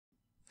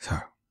So,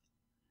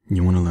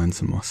 you want to learn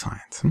some more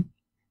science,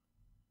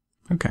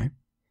 Okay.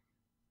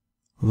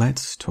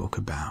 Let's talk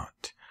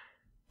about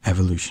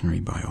evolutionary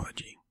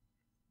biology.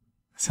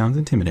 Sounds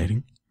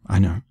intimidating, I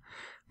know,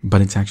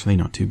 but it's actually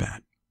not too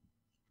bad.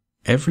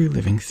 Every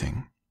living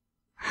thing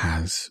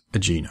has a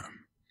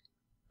genome,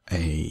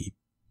 a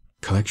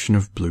collection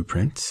of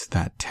blueprints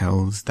that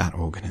tells that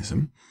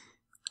organism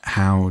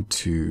how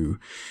to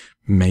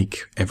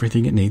make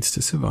everything it needs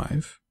to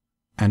survive,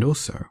 and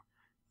also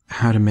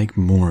how to make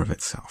more of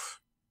itself,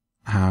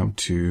 how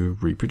to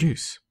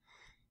reproduce.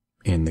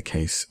 In the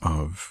case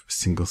of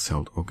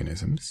single-celled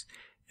organisms,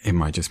 it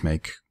might just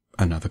make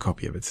another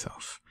copy of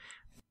itself.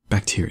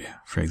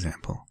 Bacteria, for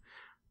example,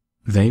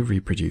 they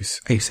reproduce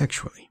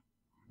asexually.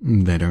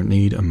 They don't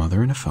need a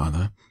mother and a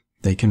father.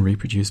 They can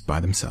reproduce by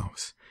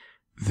themselves.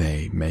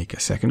 They make a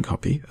second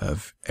copy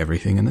of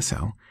everything in the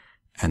cell,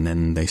 and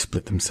then they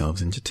split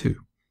themselves into two.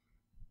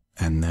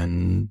 And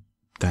then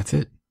that's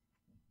it.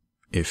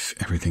 If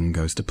everything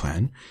goes to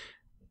plan,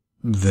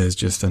 there's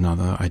just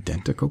another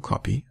identical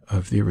copy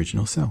of the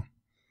original cell.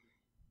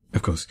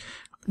 Of course,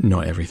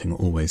 not everything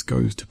always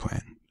goes to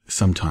plan.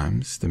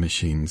 Sometimes the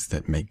machines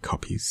that make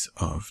copies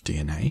of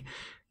DNA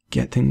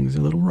get things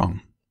a little wrong.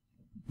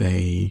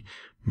 They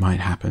might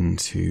happen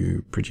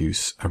to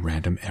produce a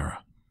random error.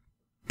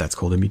 That's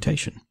called a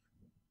mutation.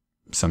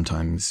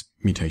 Sometimes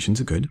mutations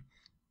are good,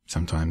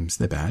 sometimes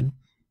they're bad,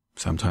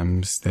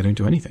 sometimes they don't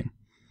do anything.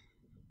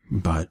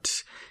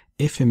 But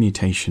if a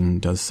mutation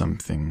does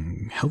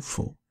something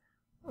helpful,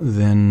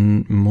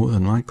 then more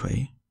than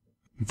likely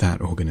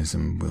that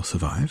organism will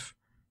survive,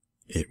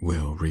 it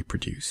will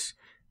reproduce,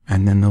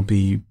 and then there'll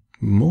be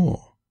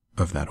more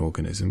of that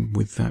organism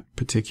with that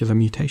particular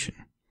mutation.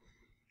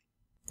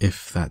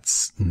 If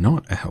that's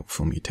not a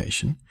helpful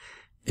mutation,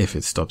 if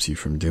it stops you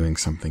from doing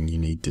something you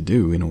need to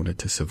do in order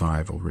to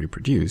survive or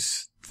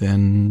reproduce,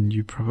 then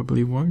you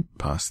probably won't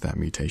pass that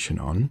mutation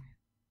on,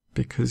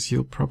 because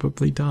you'll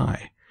probably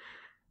die.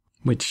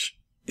 Which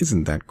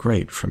isn't that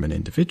great from an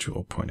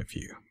individual point of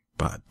view,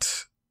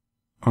 but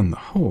on the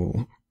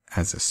whole,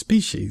 as a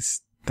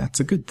species,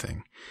 that's a good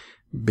thing,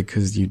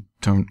 because you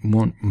don't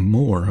want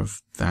more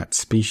of that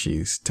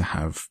species to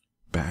have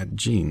bad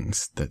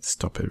genes that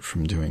stop it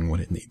from doing what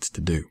it needs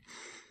to do.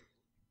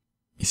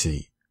 You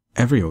see,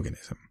 every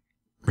organism,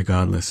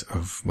 regardless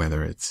of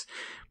whether it's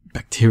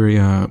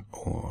bacteria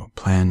or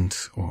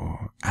plant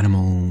or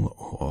animal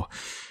or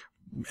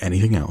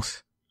anything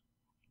else,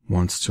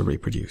 wants to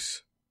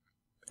reproduce.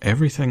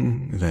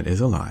 Everything that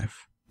is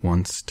alive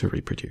wants to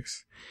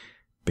reproduce.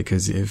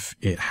 Because if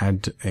it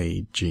had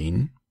a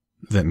gene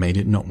that made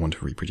it not want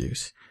to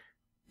reproduce,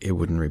 it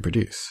wouldn't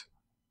reproduce.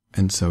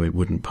 And so it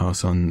wouldn't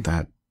pass on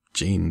that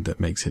gene that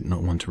makes it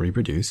not want to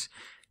reproduce.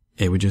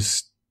 It would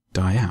just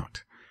die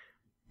out.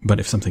 But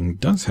if something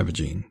does have a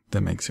gene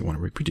that makes it want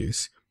to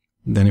reproduce,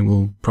 then it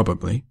will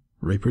probably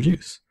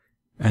reproduce.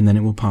 And then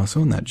it will pass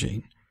on that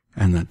gene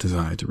and that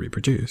desire to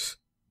reproduce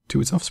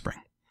to its offspring.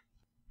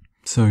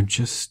 So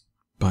just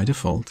by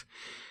default,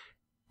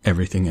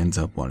 everything ends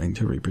up wanting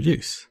to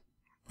reproduce.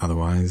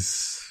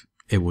 Otherwise,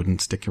 it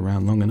wouldn't stick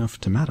around long enough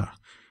to matter.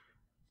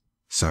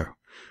 So,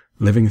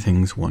 living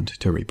things want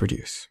to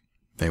reproduce.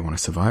 They want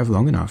to survive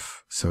long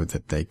enough so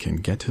that they can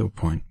get to a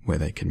point where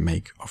they can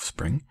make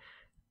offspring,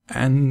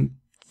 and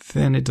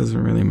then it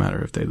doesn't really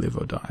matter if they live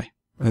or die,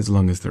 as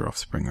long as their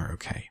offspring are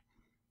okay.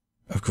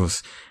 Of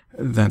course,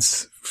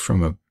 that's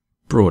from a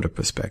broader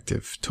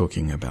perspective,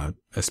 talking about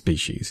a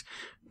species,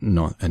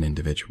 not an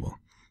individual.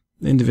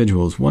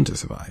 Individuals want to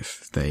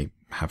survive. They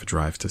have a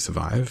drive to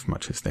survive,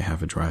 much as they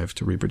have a drive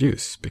to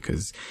reproduce,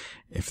 because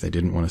if they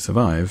didn't want to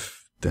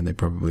survive, then they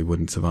probably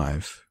wouldn't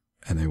survive,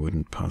 and they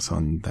wouldn't pass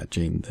on that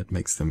gene that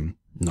makes them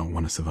not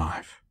want to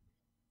survive.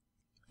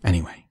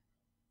 Anyway,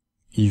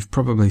 you've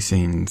probably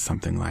seen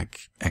something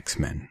like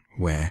X-Men,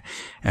 where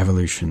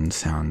evolution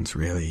sounds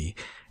really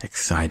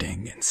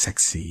exciting and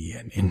sexy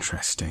and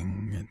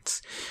interesting.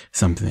 It's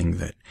something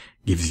that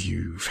gives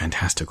you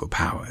fantastical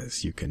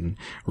powers. You can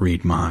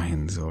read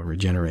minds or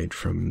regenerate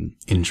from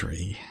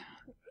injury.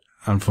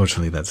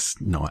 Unfortunately, that's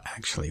not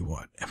actually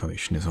what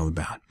evolution is all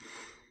about.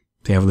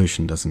 The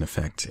evolution doesn't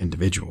affect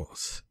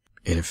individuals.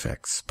 It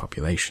affects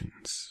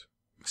populations,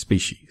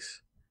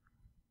 species.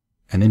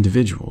 An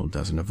individual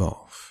doesn't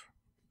evolve.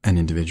 An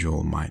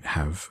individual might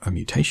have a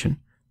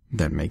mutation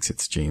that makes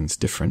its genes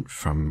different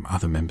from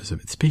other members of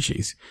its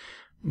species,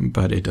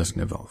 but it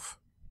doesn't evolve.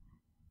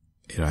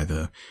 It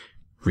either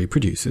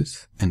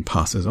reproduces and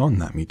passes on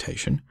that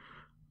mutation,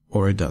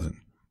 or it doesn't,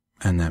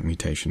 and that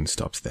mutation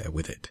stops there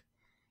with it.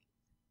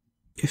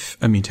 If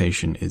a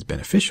mutation is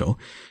beneficial,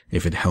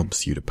 if it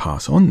helps you to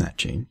pass on that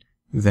gene,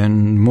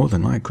 then more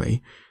than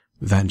likely,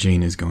 that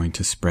gene is going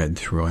to spread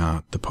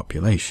throughout the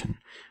population.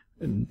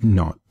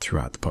 Not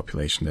throughout the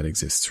population that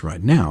exists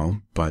right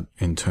now, but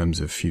in terms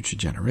of future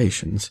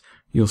generations,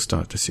 you'll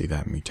start to see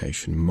that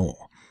mutation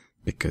more.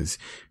 Because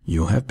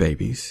you'll have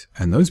babies,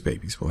 and those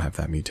babies will have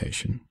that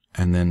mutation,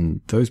 and then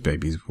those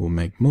babies will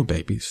make more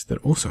babies that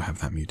also have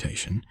that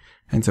mutation,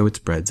 and so it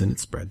spreads and it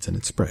spreads and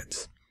it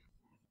spreads.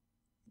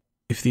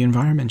 If the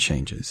environment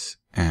changes,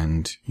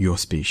 and your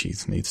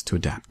species needs to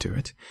adapt to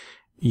it,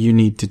 you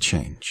need to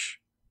change.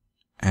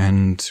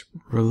 And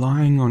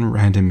relying on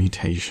random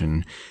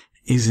mutation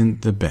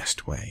isn't the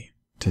best way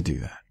to do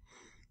that,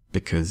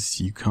 because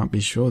you can't be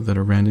sure that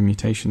a random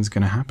mutation is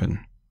going to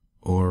happen,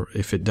 or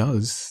if it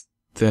does,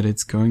 that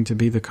it's going to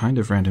be the kind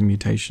of random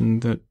mutation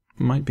that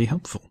might be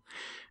helpful.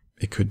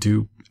 It could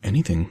do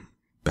anything,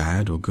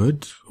 bad or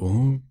good,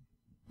 or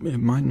it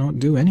might not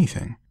do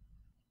anything.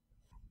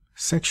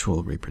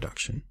 Sexual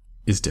reproduction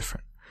is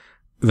different.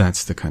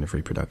 That's the kind of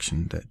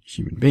reproduction that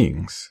human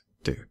beings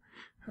do,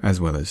 as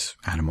well as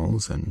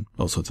animals and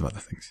all sorts of other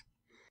things.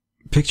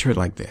 Picture it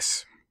like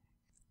this.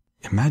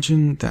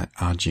 Imagine that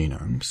our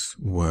genomes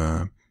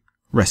were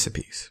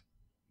recipes,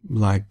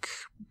 like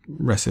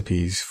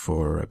recipes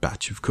for a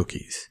batch of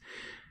cookies.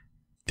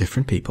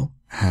 Different people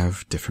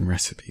have different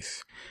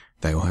recipes.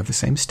 They all have the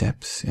same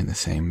steps in the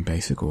same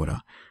basic order,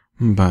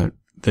 but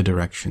the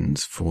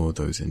directions for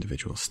those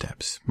individual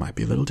steps might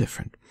be a little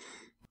different.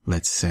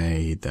 Let's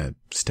say that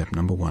step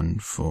number 1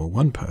 for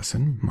one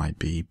person might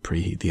be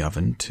preheat the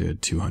oven to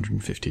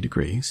 250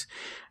 degrees,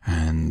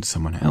 and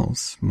someone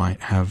else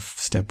might have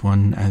step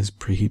 1 as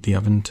preheat the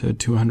oven to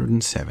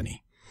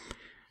 270.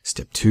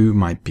 Step 2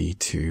 might be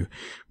to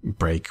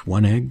break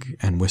 1 egg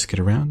and whisk it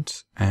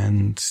around,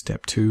 and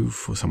step 2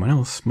 for someone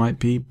else might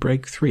be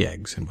break 3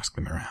 eggs and whisk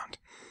them around.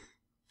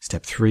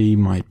 Step 3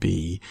 might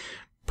be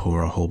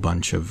pour a whole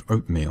bunch of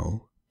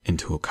oatmeal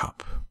into a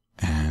cup,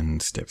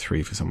 and step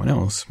 3 for someone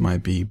else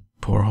might be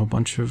pour a whole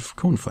bunch of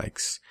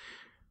cornflakes.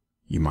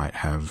 You might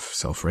have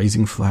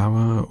self-raising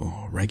flour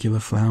or regular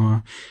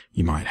flour.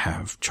 You might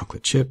have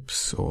chocolate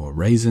chips or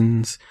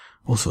raisins,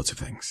 all sorts of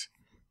things.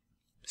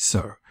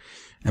 So,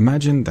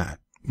 imagine that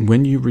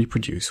when you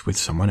reproduce with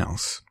someone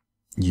else,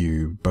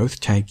 you both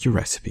take your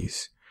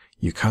recipes,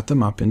 you cut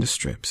them up into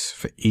strips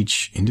for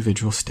each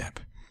individual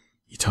step,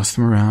 you toss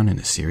them around in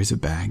a series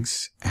of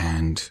bags,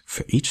 and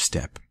for each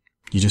step,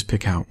 you just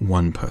pick out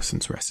one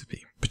person's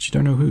recipe, but you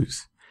don't know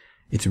whose.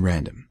 It's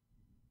random.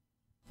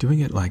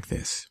 Doing it like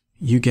this,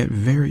 you get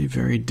very,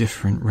 very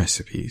different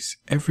recipes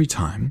every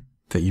time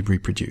that you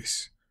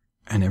reproduce.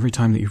 And every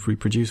time that you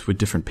reproduce with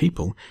different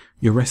people,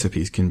 your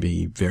recipes can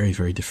be very,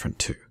 very different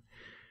too.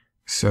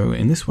 So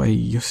in this way,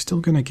 you're still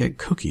going to get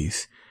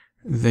cookies.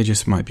 They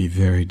just might be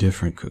very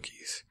different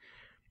cookies.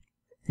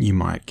 You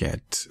might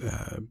get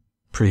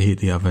preheat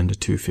the oven to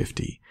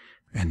 250,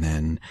 and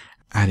then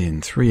add in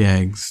 3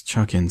 eggs,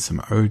 chuck in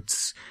some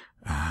oats,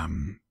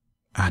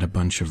 add a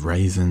bunch of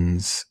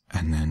raisins,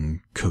 and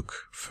then cook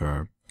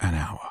for an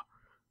hour,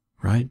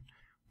 right?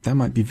 That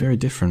might be very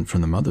different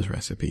from the mother's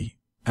recipe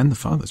and the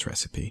father's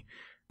recipe,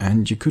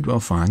 and you could well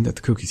find that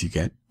the cookies you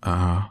get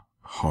are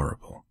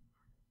horrible.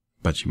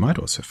 But you might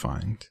also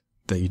find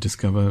that you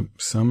discover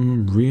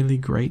some really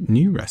great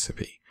new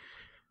recipe.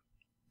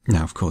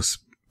 Now, of course,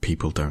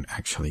 people don't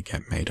actually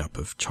get made up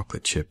of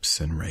chocolate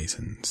chips and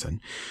raisins and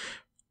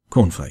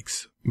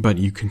cornflakes, but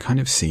you can kind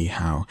of see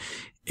how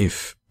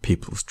if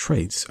people's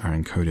traits are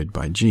encoded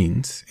by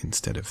genes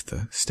instead of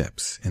the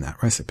steps in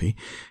that recipe,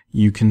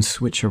 you can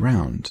switch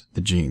around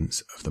the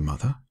genes of the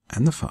mother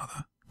and the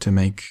father to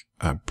make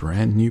a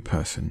brand new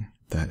person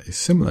that is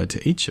similar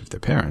to each of the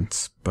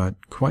parents,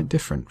 but quite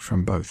different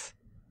from both.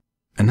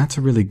 And that's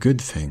a really good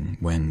thing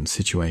when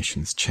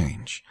situations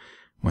change,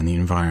 when the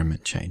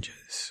environment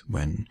changes,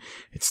 when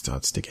it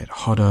starts to get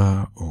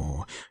hotter,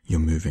 or you're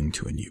moving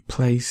to a new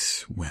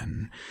place,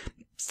 when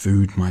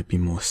food might be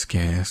more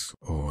scarce,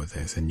 or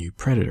there's a new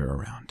predator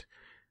around.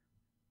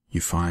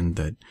 You find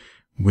that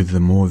with the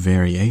more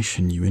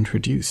variation you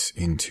introduce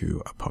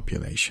into a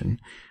population,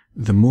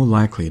 the more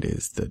likely it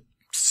is that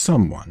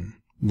someone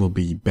will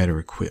be better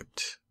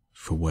equipped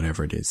for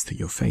whatever it is that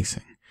you're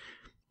facing.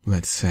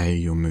 Let's say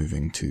you're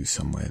moving to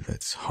somewhere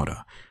that's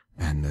hotter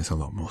and there's a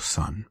lot more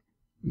sun.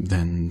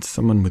 Then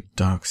someone with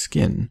dark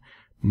skin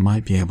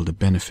might be able to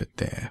benefit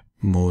there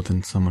more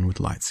than someone with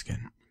light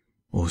skin.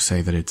 Or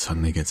say that it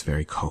suddenly gets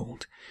very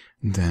cold.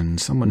 Then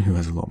someone who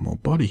has a lot more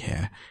body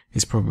hair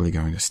is probably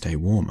going to stay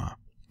warmer,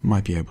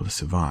 might be able to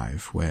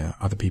survive where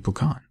other people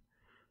can't.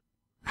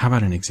 How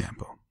about an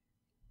example?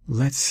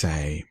 Let's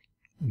say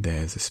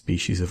there's a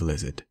species of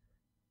lizard.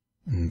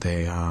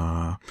 They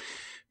are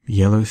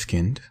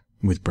yellow-skinned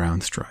with brown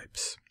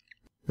stripes.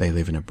 They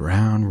live in a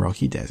brown,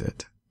 rocky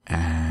desert,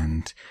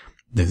 and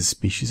there's a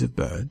species of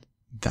bird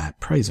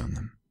that preys on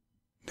them.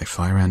 They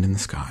fly around in the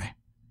sky.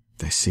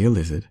 They see a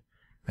lizard.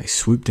 They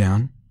swoop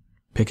down,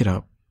 pick it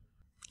up,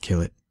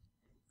 kill it,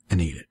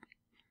 and eat it.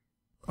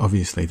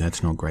 Obviously,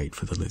 that's not great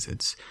for the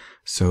lizards.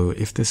 So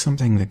if there's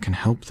something that can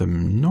help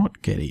them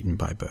not get eaten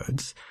by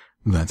birds,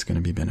 that's going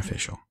to be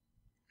beneficial.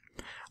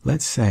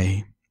 Let's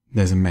say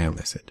there's a male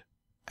lizard,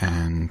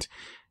 and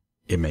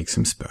it makes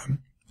some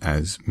sperm,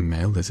 as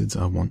male lizards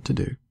are wont to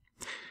do.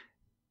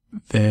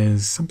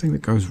 There's something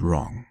that goes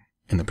wrong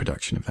in the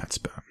production of that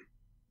sperm.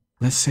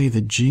 Let's say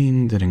the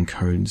gene that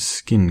encodes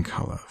skin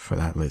color for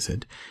that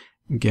lizard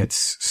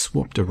gets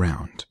swapped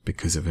around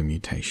because of a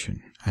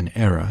mutation, an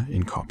error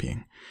in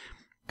copying.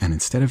 And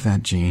instead of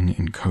that gene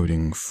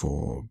encoding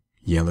for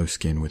yellow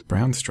skin with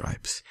brown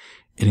stripes,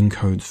 it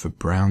encodes for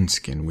brown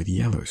skin with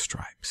yellow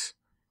stripes.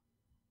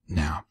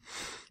 Now,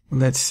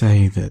 let's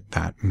say that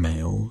that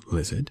male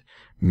lizard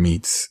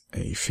meets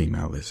a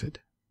female lizard,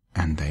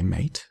 and they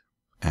mate,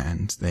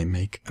 and they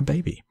make a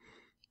baby.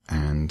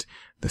 And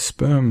the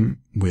sperm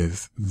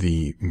with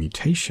the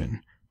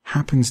mutation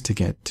happens to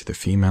get to the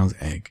female's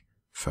egg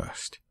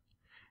first.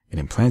 It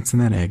implants in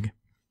that egg,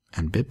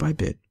 and bit by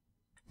bit,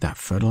 that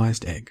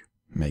fertilized egg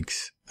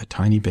makes a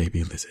tiny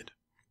baby lizard.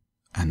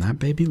 And that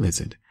baby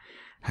lizard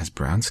has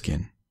brown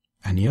skin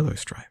and yellow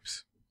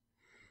stripes.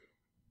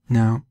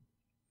 Now,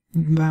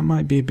 that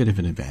might be a bit of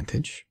an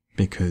advantage,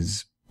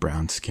 because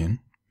brown skin,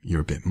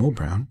 you're a bit more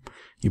brown,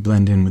 you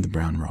blend in with the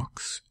brown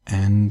rocks,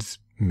 and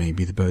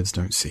maybe the birds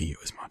don't see you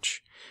as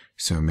much.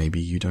 So maybe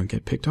you don't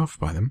get picked off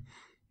by them.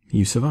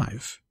 You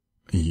survive.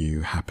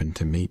 You happen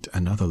to meet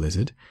another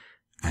lizard,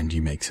 and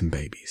you make some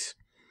babies.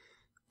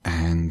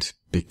 And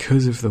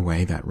because of the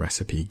way that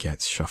recipe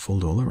gets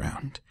shuffled all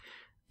around,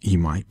 you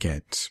might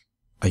get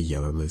a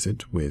yellow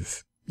lizard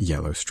with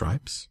yellow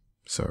stripes,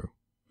 so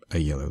a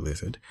yellow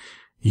lizard.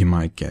 You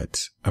might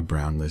get a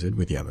brown lizard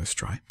with yellow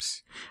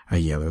stripes, a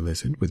yellow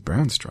lizard with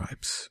brown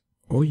stripes,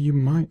 or you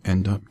might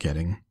end up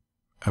getting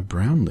a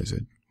brown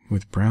lizard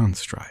with brown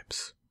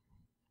stripes.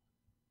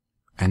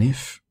 And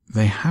if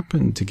they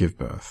happen to give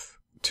birth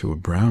to a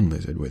brown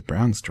lizard with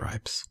brown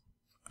stripes,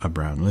 a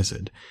brown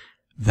lizard,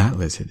 that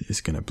lizard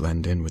is going to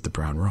blend in with the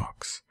brown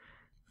rocks,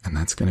 and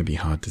that's going to be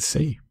hard to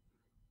see.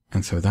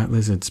 And so that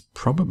lizard's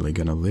probably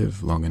going to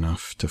live long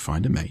enough to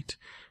find a mate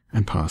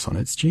and pass on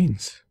its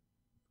genes.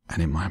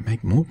 And it might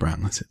make more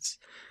brown lizards.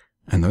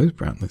 And those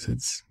brown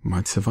lizards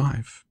might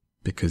survive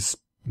because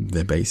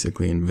they're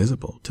basically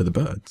invisible to the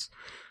birds.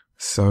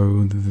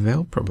 So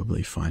they'll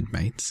probably find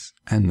mates,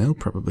 and they'll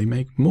probably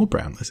make more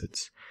brown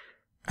lizards.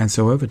 And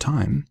so over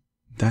time,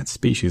 that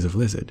species of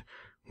lizard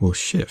will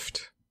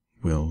shift,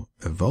 will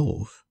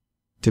evolve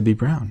to be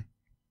brown.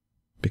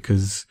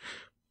 Because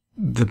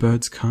the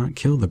birds can't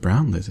kill the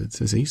brown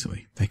lizards as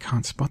easily. They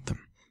can't spot them.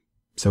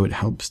 So it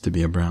helps to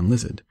be a brown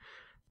lizard.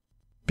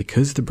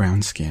 Because the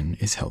brown skin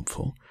is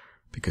helpful,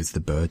 because the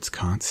birds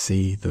can't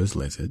see those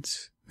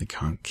lizards, they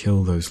can't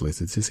kill those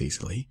lizards as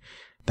easily,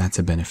 that's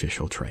a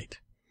beneficial trait.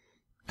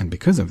 And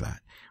because of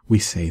that, we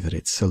say that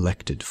it's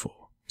selected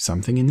for.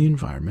 Something in the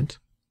environment,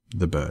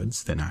 the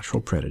birds, their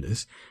natural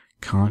predators,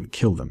 can't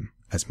kill them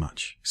as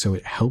much, so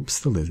it helps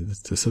the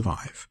lizards to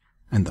survive,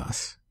 and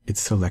thus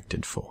it's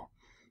selected for.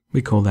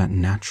 We call that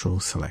natural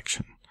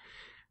selection.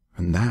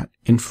 And that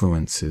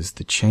influences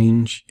the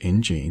change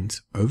in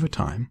genes over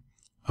time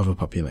of a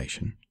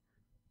population.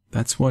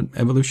 That's what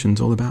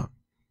evolution's all about.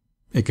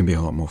 It can be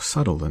a lot more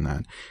subtle than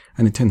that,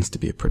 and it tends to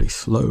be a pretty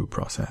slow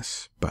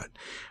process, but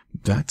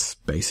that's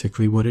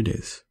basically what it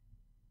is.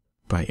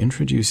 By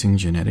introducing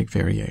genetic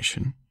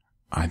variation,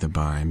 either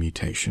by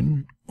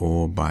mutation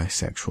or by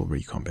sexual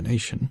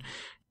recombination,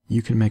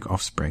 you can make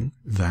offspring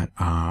that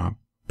are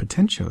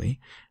potentially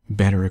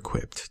better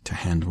equipped to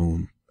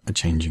handle a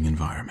changing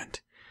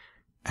environment.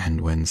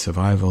 And when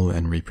survival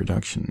and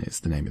reproduction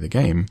is the name of the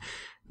game,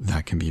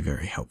 that can be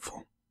very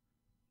helpful.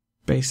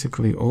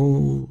 Basically,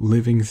 all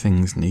living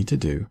things need to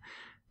do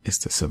is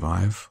to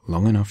survive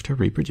long enough to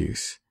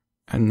reproduce,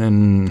 and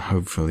then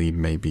hopefully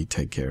maybe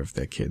take care of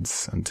their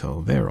kids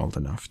until they're old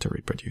enough to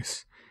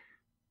reproduce.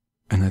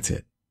 And that's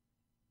it.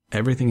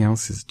 Everything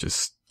else is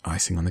just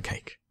icing on the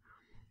cake.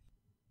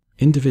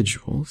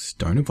 Individuals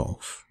don't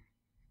evolve.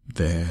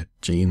 Their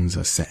genes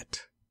are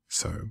set,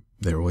 so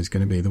they're always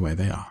going to be the way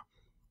they are.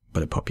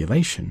 But a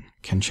population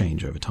can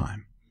change over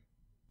time.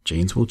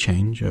 Genes will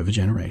change over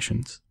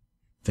generations.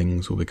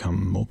 Things will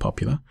become more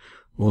popular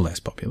or less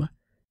popular.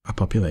 A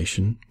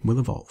population will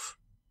evolve.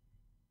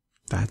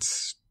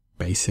 That's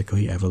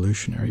basically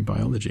evolutionary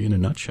biology in a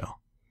nutshell.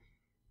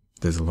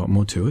 There's a lot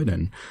more to it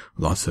and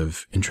lots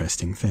of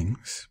interesting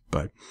things,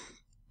 but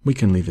we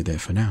can leave it there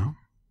for now.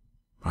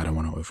 I don't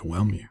want to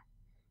overwhelm you.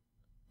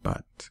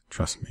 But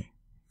trust me,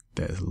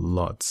 there's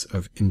lots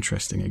of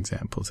interesting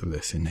examples of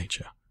this in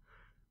nature.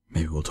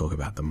 Maybe we'll talk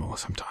about them more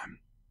sometime.